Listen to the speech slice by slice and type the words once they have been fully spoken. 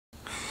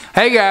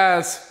Hey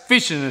guys,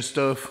 fishing and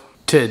stuff.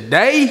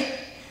 Today,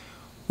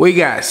 we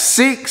got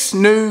 6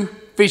 new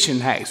fishing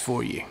hacks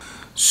for you.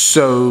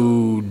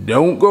 So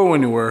don't go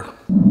anywhere.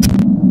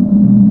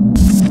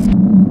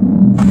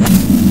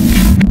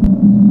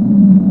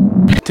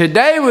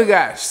 Today we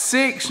got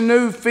 6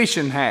 new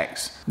fishing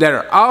hacks that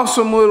are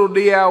awesome little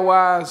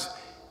DIYs,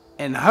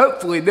 and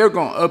hopefully they're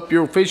gonna up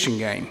your fishing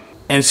game.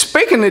 And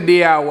speaking of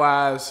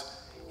DIYs,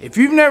 if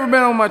you've never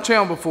been on my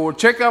channel before,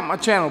 check out my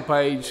channel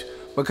page,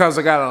 because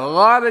I got a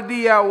lot of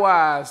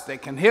DIYs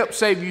that can help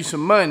save you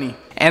some money,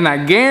 and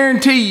I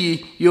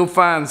guarantee you'll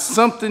find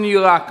something you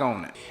like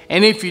on it.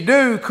 And if you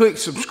do, click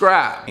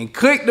subscribe and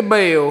click the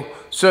bell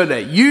so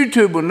that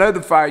YouTube will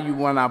notify you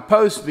when I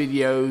post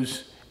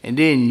videos, and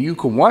then you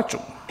can watch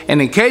them.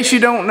 And in case you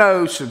don't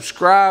know,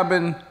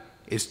 subscribing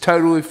is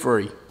totally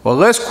free. Well,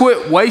 let's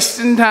quit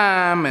wasting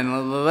time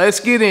and let's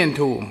get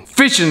into them.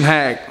 Fishing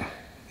hack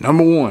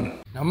number 1.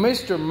 Now,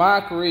 Mr.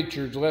 Mike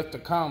Richards left a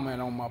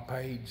comment on my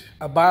page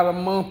about a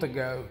month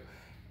ago,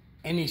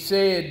 and he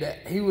said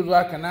that he would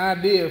like an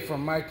idea for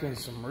making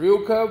some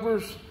reel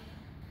covers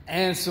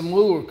and some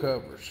lure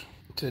covers.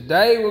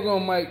 Today, we're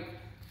gonna make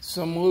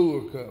some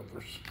lure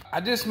covers. I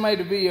just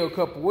made a video a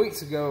couple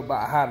weeks ago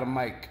about how to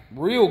make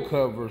reel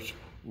covers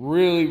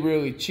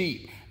really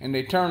cheap, and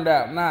they turned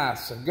out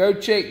nice, so go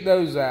check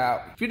those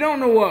out. If you don't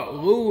know what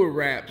lure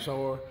wraps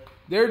are,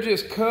 they're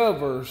just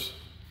covers.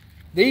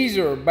 These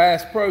are a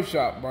Bass Pro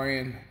Shop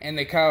brand, and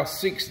they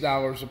cost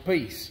 $6 a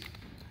piece.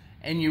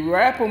 And you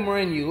wrap them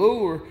around your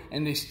lure,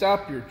 and they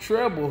stop your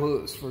treble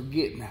hooks from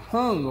getting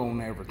hung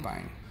on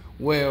everything.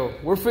 Well,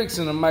 we're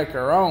fixing to make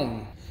our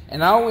own,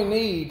 and all we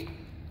need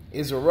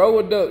is a roll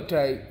of duct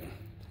tape.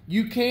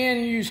 You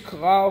can use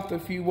cloth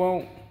if you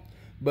want,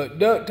 but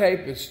duct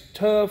tape is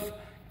tough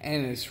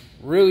and it's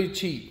really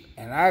cheap.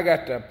 And I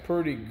got the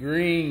pretty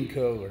green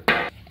color.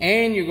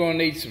 And you're gonna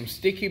need some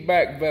sticky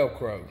back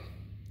Velcro.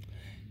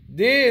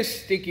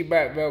 This sticky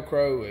back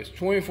Velcro is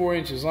 24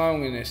 inches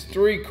long and it's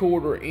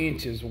 3/4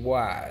 inches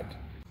wide.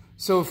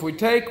 So if we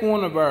take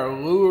one of our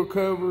lure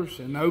covers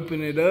and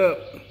open it up,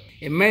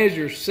 it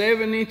measures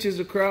 7 inches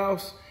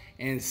across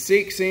and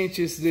 6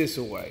 inches this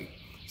way.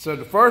 So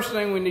the first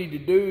thing we need to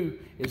do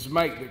is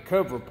make the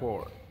cover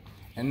part.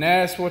 And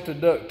that's what the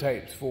duct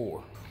tape's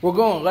for. We're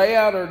gonna lay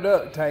out our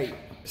duct tape,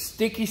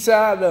 sticky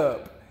side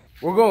up.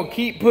 We're gonna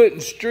keep putting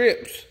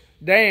strips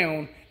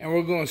down and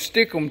we're gonna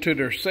stick them to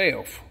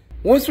themselves.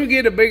 Once we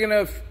get a big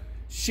enough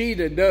sheet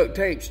of duct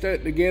tape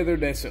stuck together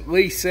that's at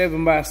least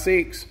 7 by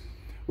 6,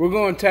 we're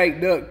gonna take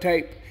duct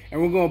tape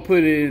and we're gonna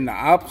put it in the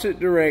opposite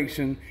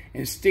direction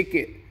and stick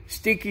it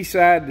sticky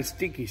side to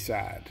sticky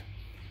side.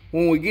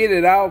 When we get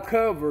it all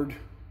covered,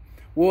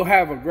 we'll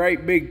have a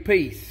great big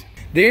piece.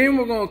 Then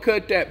we're gonna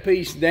cut that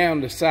piece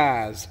down to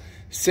size,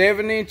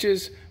 7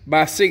 inches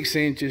by 6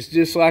 inches,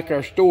 just like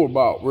our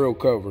store-bought reel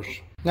covers.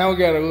 Now we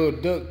got a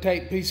little duct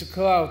tape piece of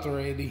cloth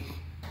ready.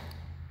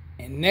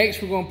 And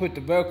next we're gonna put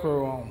the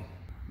Velcro on.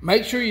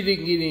 Make sure you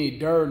didn't get any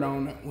dirt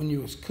on it when you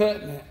was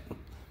cutting it,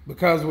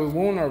 because we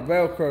want our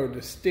Velcro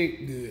to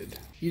stick good.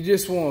 You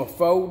just wanna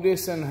fold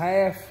this in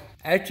half.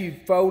 After you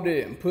fold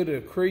it and put a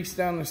crease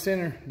down the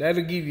center,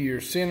 that'll give you your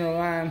center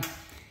line.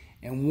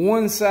 And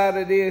one side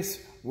of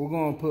this, we're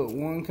gonna put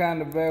one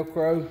kind of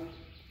Velcro.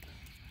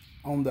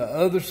 On the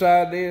other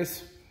side of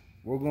this,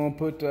 we're gonna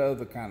put the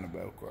other kind of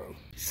Velcro.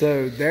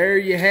 So there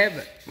you have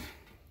it.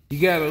 You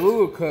got a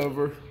lure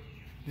cover,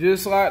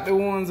 just like the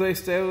ones they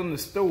sell in the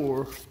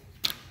store,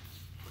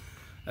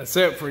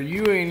 except for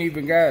you ain't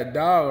even got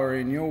 $1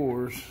 in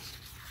yours,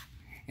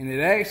 and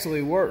it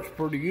actually works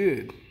pretty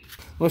good.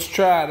 Let's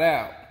try it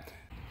out.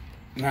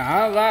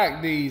 Now I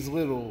like these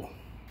little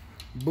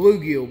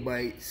bluegill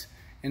baits,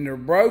 and they're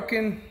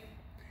broken,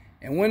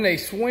 and when they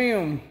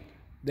swim,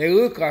 they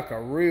look like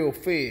a real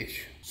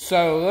fish.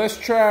 So let's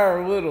try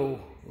our little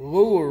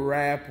lure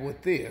wrap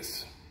with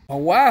this. My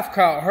wife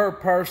caught her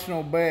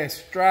personal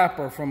best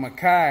striper from a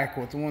kayak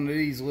with one of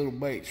these little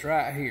baits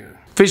right here.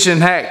 Fishing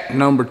hack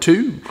number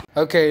 2.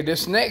 Okay,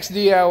 this next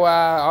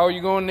DIY, all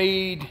you're gonna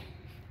need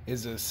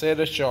is a set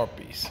of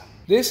Sharpies.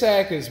 This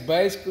hack is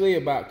basically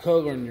about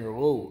coloring your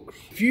lures.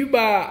 If you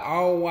buy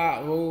all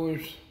white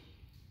lures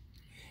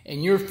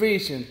and you're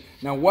fishing,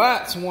 now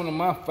white's one of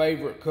my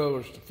favorite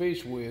colors to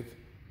fish with,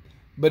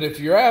 but if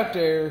you're out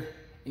there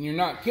and you're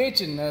not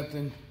catching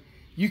nothing,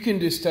 you can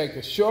just take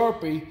a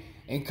Sharpie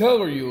and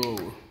color your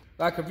lure.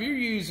 Like if you're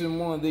using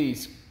one of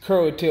these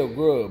curly tail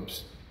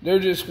grubs, they're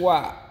just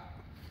white.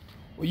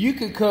 Well, you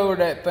can color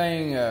that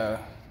thing a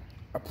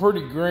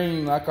pretty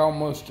green, like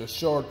almost a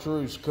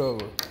chartreuse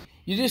color.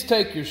 You just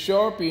take your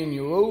Sharpie and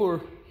your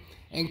lure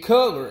and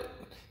color it.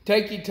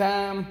 Take your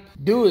time,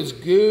 do as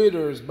good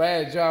or as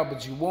bad a job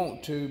as you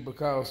want to,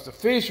 because the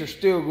fish are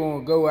still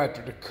going to go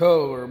after the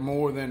color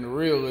more than the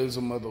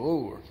realism of the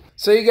lure.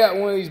 So you got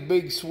one of these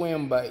big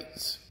swim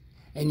baits,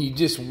 and you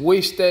just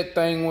wish that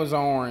thing was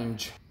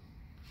orange.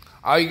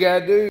 All you got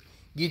to do,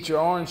 get your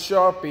orange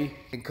Sharpie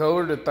and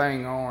color the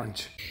thing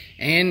orange.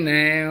 And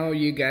now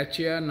you got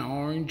you an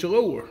orange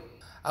lure.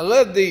 I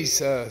love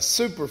these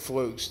super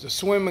flukes, the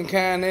swimming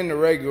kind and the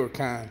regular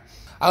kind.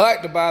 I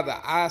like to buy the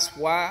ice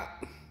white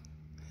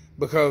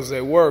because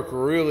they work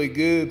really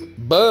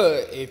good.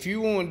 But if you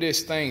want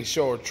this thing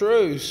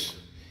chartreuse,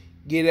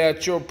 get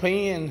out your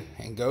pen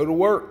and go to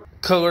work.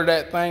 Color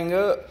that thing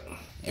up,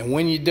 and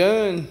when you're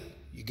done,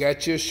 you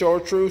got your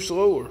chartreuse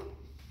lure.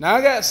 Now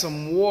I got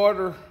some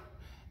water,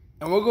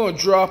 and we're gonna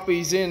drop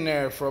these in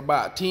there for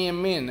about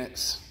 10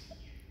 minutes,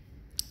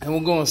 and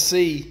we're gonna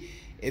see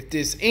if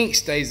this ink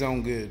stays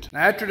on good.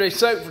 Now after they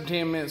soak for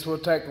 10 minutes, we'll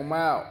take them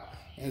out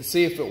and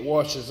see if it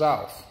washes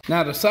off.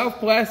 Now the soft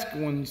plastic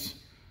ones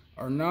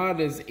are not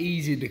as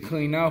easy to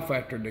clean off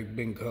after they've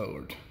been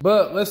colored.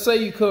 But let's say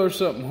you color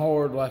something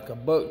hard like a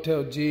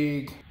bucktail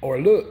jig, or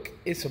look,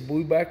 it's a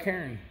blueback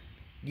heron.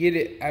 Get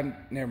it?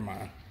 Never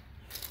mind.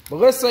 But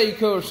let's say you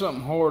color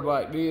something hard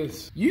like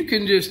this. You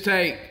can just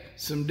take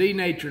some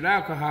denatured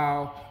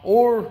alcohol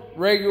or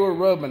regular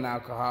rubbing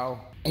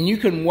alcohol, and you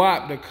can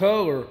wipe the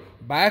color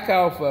back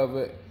off of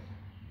it,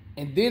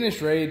 and then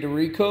it's ready to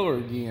recolor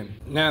again.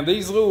 Now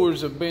these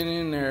lures have been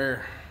in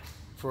there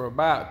for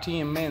about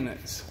 10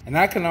 minutes, and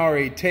I can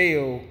already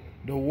tell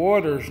the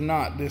water's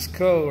not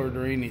discolored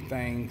or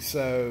anything,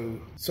 so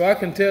I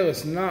can tell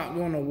it's not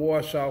going to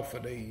wash off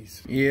of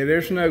these. Yeah,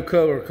 there's no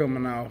color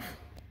coming off.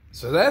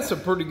 So that's a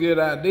pretty good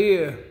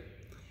idea.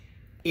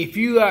 If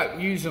you like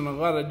using a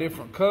lot of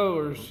different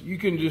colors, you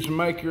can just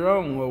make your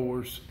own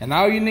lures, and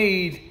all you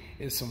need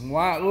is some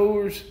white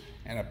lures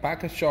and a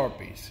pack of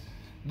Sharpies.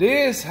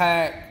 This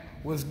hack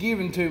was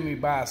given to me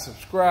by a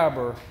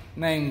subscriber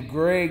named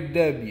Greg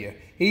W.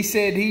 He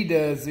said he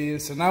does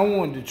this, and I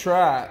wanted to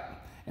try it.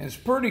 And it's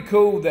pretty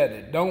cool that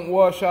it don't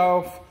wash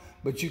off,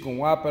 but you can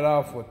wipe it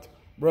off with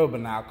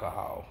rubbing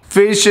alcohol.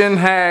 Fishing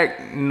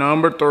hack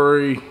number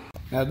 3.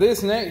 Now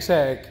this next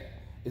hack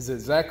is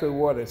exactly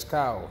what it's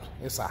called.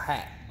 It's a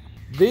hack.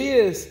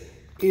 This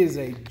is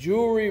a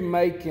jewelry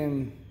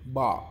making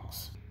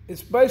box.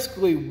 It's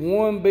basically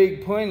one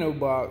big Plano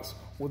box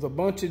with a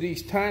bunch of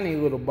these tiny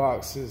little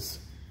boxes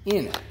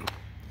in it.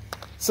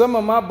 Some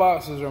of my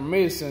boxes are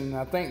missing.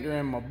 I think they're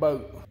in my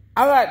boat.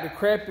 I like the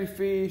crappie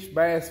fish,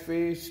 bass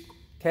fish,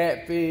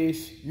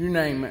 catfish, you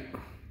name it.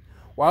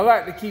 Well, I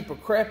like to keep a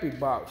crappie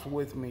box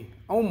with me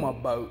on my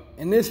boat.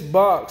 And this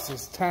box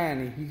is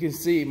tiny. You can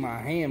see my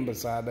hand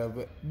beside of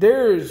it.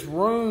 There is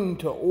room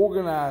to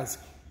organize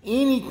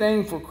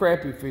anything for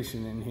crappie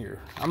fishing in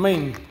here. I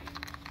mean,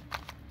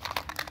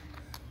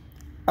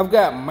 I've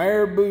got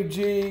marabou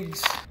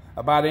jigs,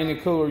 about any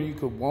color you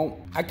could want.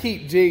 I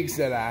keep jigs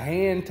that I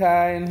hand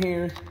tie in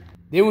here.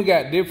 Then we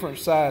got different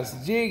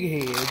sized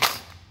jig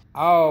heads,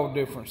 all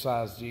different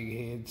sized jig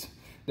heads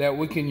that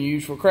we can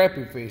use for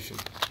crappie fishing.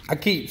 I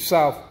keep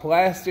soft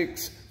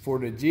plastics for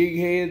the jig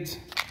heads,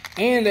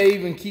 and they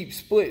even keep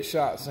split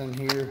shots in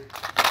here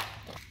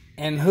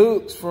and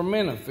hooks for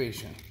minnow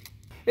fishing.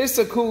 It's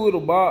a cool little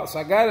box.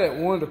 I got it at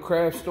one of the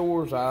craft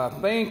stores. I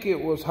think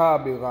it was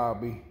Hobby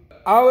Lobby.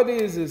 All it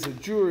is a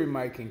jewelry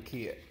making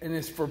kit, and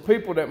it's for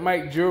people that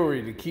make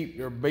jewelry to keep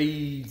their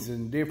beads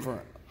and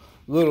different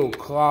little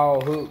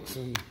claw hooks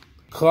and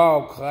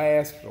claw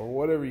clasps or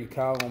whatever you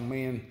call them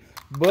in.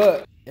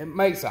 But it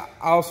makes an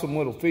awesome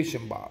little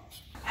fishing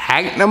box.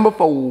 Hack number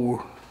 4.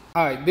 All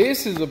right,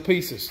 this is a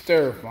piece of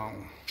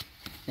styrofoam,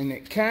 and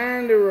it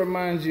kind of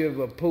reminds you of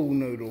a pool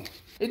noodle.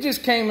 It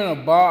just came in a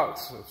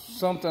box of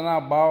something I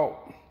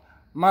bought.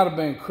 Might have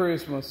been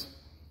Christmas.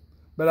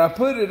 But I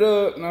put it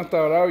up and I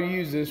thought I'll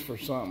use this for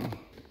something.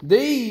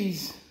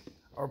 These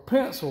are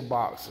pencil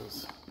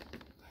boxes.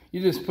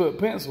 You just put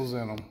pencils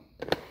in them.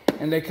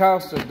 And they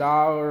cost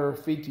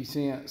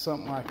 $1.50,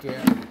 something like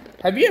that.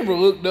 Have you ever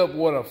looked up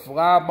what a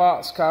fly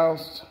box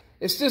costs?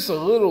 It's just a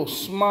little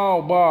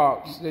small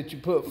box that you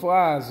put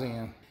flies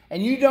in.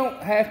 And you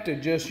don't have to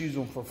just use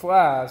them for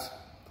flies.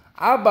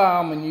 I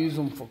buy them and use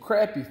them for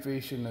crappie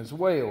fishing as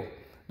well,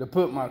 to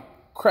put my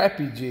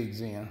crappie jigs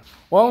in.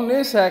 Well, on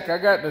this hack, I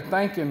got to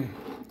thinking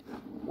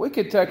we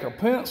could take a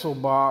pencil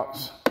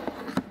box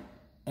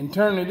and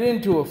turn it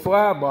into a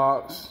fly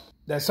box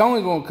that's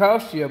only going to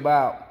cost you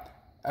about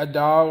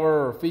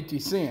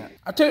 $1.50.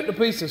 I took the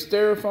piece of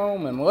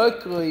styrofoam, and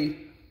luckily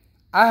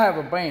I have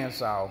a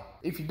bandsaw.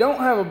 If you don't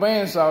have a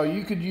bandsaw,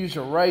 you could use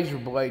a razor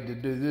blade to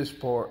do this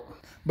part.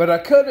 But I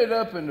cut it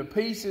up into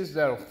pieces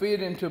that'll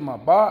fit into my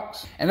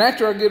box. And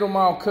after I get them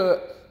all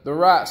cut the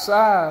right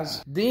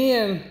size,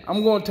 then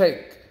I'm going to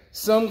take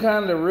some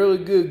kind of really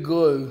good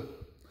glue.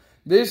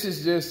 This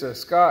is just a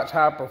Scotch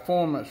High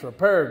Performance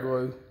Repair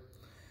Glue.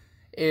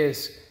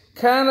 It's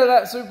kind of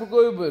like super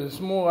glue, but it's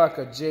more like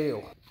a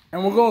gel.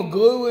 And we're going to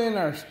glue in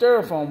our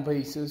styrofoam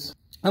pieces.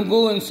 I'm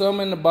gluing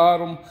some in the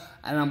bottom,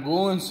 and I'm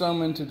gluing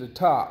some into the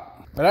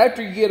top. But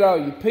after you get all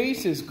your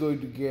pieces glued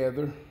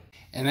together,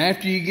 and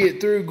after you get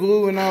through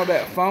gluing all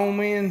that foam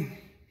in,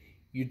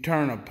 you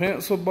turn a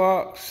pencil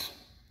box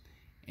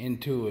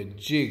into a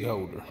jig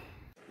holder.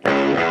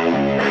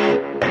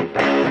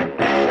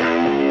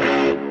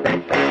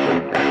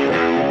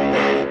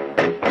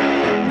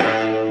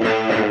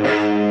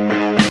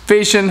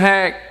 Fishing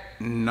hack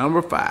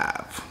number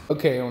 5.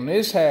 Okay, on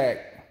this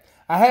hack,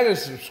 I had a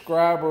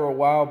subscriber a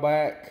while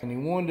back, and he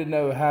wanted to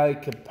know how he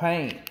could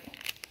paint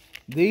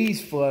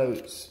these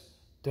floats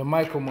to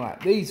make them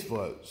like these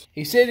floats.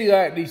 He said he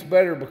liked these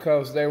better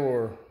because they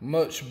were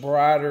much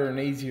brighter and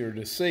easier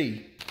to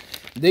see.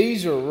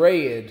 These are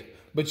red,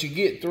 but you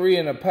get 3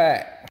 in a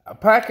pack. A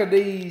pack of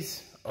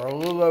these are a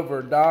little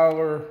over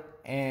 $1,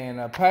 and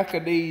a pack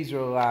of these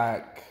are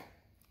like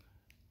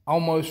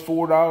almost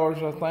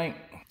 $4, I think.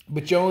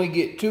 But you only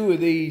get 2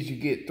 of these, you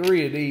get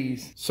 3 of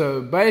these.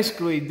 So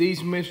basically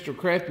these Mr.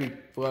 Crappy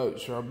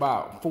floats are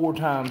about 4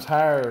 times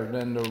higher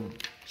than the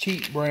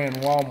cheap brand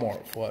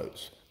Walmart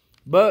floats.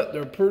 But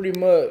they're pretty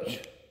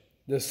much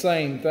the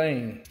same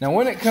thing. Now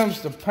when it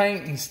comes to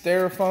painting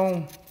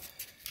styrofoam,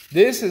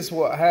 this is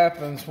what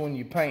happens when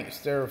you paint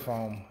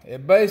styrofoam.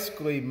 It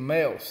basically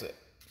melts it.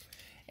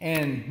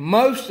 And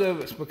most of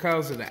it's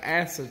because of the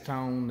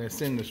acetone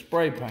that's in the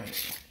spray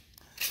paint.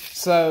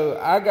 So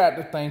I got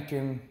to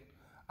thinking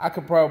I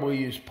could probably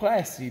use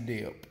Plasti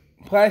Dip.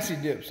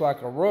 Plasti Dip's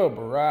like a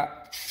rubber, right?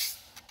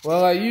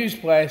 Well, I used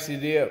Plasti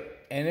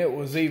Dip and it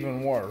was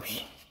even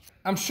worse.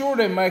 I'm sure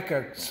they make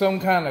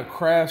some kind of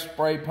craft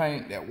spray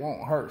paint that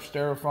won't hurt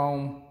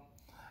styrofoam.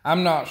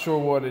 I'm not sure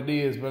what it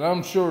is, but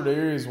I'm sure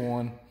there is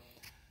one.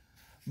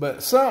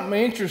 But something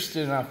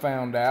interesting I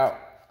found out.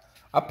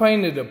 I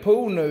painted a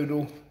pool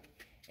noodle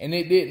and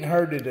it didn't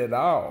hurt it at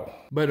all.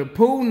 But a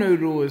pool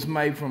noodle is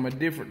made from a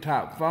different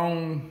type of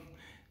foam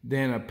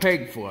than a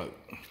peg float.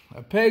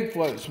 A peg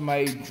float's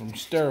made from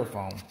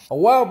styrofoam. A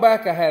while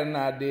back I had an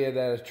idea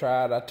that I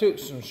tried. I took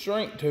some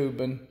shrink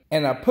tubing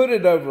and I put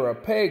it over a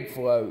peg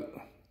float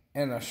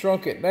and I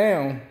shrunk it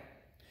down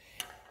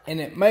and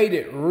it made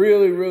it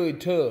really, really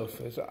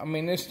tough. I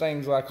mean, this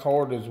thing's like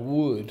hard as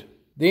wood.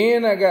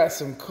 Then I got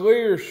some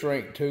clear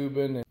shrink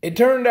tubing and it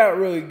turned out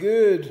really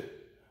good,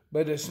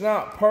 but it's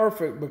not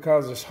perfect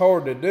because it's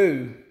hard to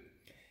do.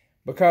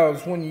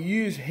 Because when you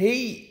use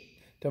heat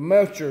to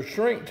melt your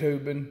shrink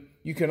tubing,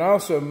 you can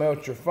also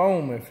melt your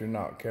foam if you're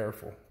not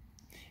careful.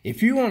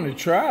 If you want to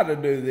try to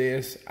do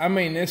this, I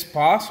mean, it's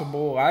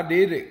possible. I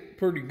did it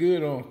pretty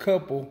good on a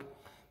couple.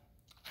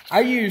 I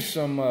used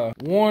some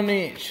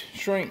 1-inch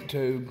shrink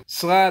tube,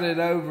 slide it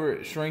over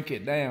it, shrink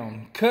it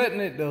down.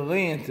 Cutting it to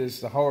length is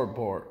the hard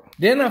part.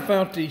 Then I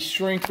found these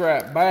shrink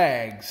wrap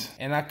bags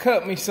and I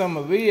cut me some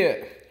of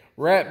it,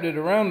 wrapped it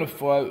around the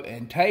float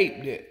and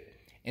taped it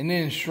and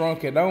then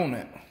shrunk it on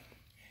it.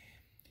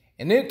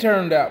 And it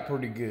turned out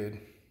pretty good.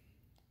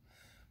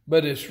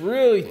 But it's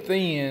really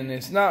thin.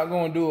 It's not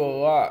going to do a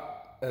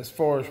lot as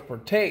far as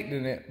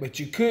protecting it, but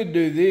you could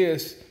do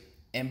this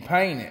and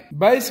paint it.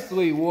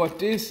 Basically what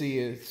this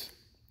is,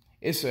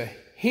 it's a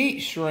heat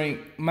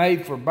shrink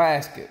made for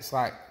baskets,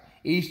 like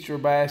Easter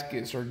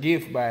baskets or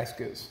gift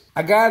baskets.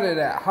 I got it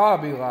at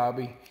Hobby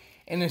Lobby,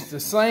 and it's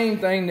the same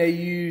thing they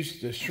use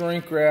to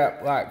shrink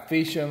wrap like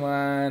fishing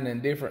line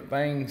and different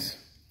things.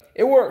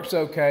 It works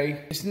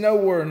okay. It's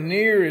nowhere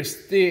near as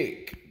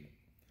thick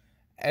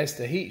as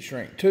the heat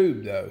shrink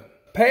tube though.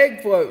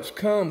 Peg floats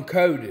come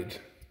coated.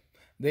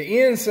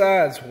 The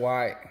inside's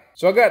white.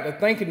 So I got to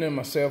thinking to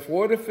myself,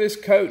 what if this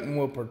coating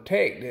will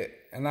protect it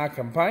and I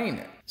can paint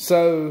it?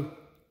 So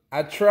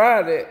I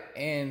tried it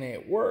and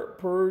it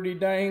worked pretty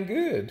dang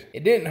good.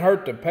 It didn't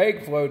hurt the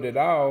peg float at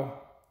all.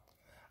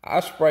 I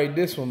sprayed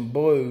this one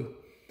blue,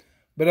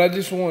 but I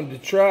just wanted to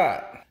try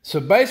it. So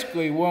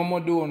basically what I'm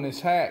going to do on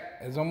this hack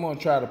is I'm going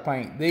to try to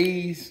paint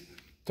these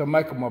to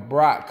make them a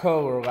bright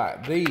color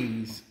like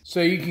these,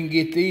 so you can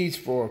get these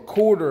for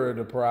 $1/4 of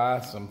the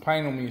price and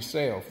paint them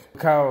yourself,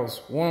 because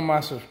one of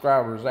my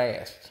subscribers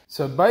asked.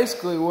 So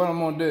basically what I'm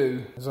going to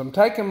do is I'm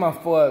taking my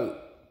float,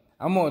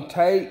 I'm going to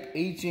tape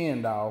each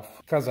end off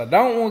because I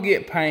don't want to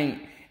get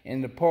paint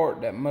in the part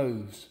that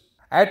moves.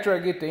 After I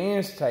get the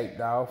ends taped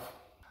off,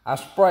 I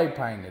spray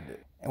painted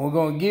it, and we're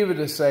going to give it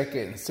a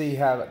second and see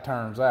how it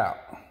turns out.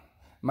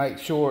 Make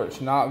sure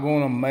it's not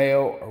going to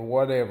melt or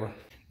whatever.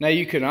 Now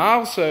you can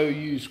also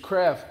use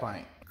craft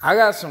paint. I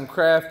got some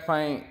craft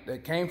paint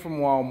that came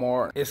from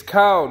Walmart. It's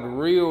called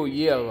Real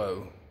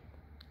Yellow.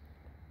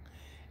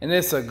 And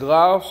it's a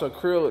gloss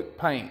acrylic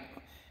paint.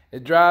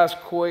 It dries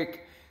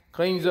quick,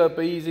 cleans up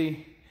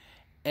easy,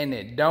 and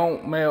it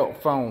don't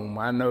melt foam,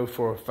 I know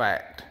for a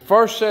fact.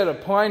 First set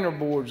of planer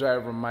boards I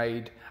ever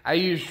made, I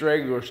used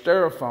regular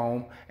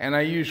styrofoam and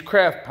I used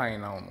craft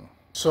paint on them.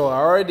 So I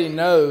already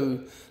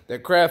know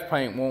that craft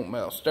paint won't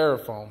melt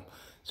styrofoam.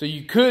 So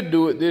you could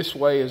do it this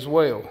way as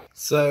well.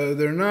 So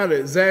they're not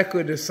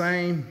exactly the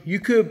same. You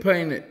could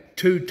paint it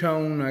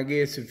two-tone, I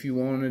guess, if you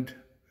wanted.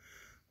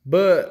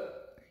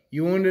 But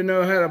you wanted to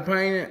know how to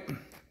paint it?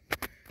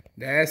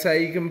 That's how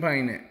you can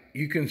paint it.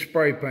 You can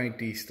spray paint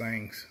these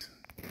things.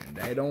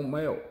 They don't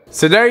melt.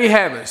 So there you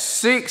have it.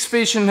 6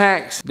 fishing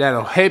hacks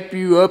that'll help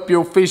you up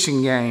your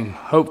fishing game,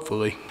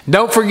 hopefully.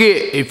 Don't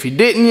forget, if you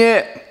didn't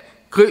yet,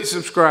 click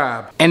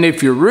subscribe. And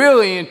if you're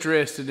really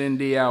interested in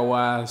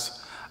DIYs,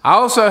 I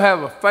also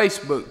have a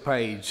Facebook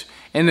page,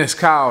 and it's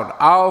called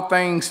All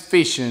Things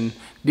Fishing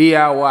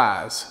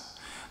DIYs.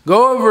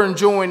 Go over and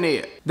join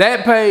it.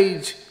 That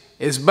page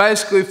is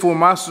basically for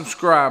my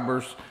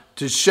subscribers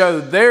to show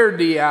their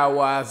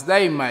DIYs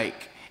they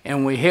make,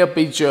 and we help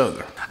each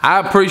other. I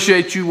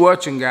appreciate you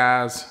watching,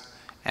 guys,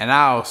 and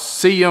I'll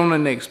see you on the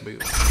next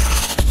build.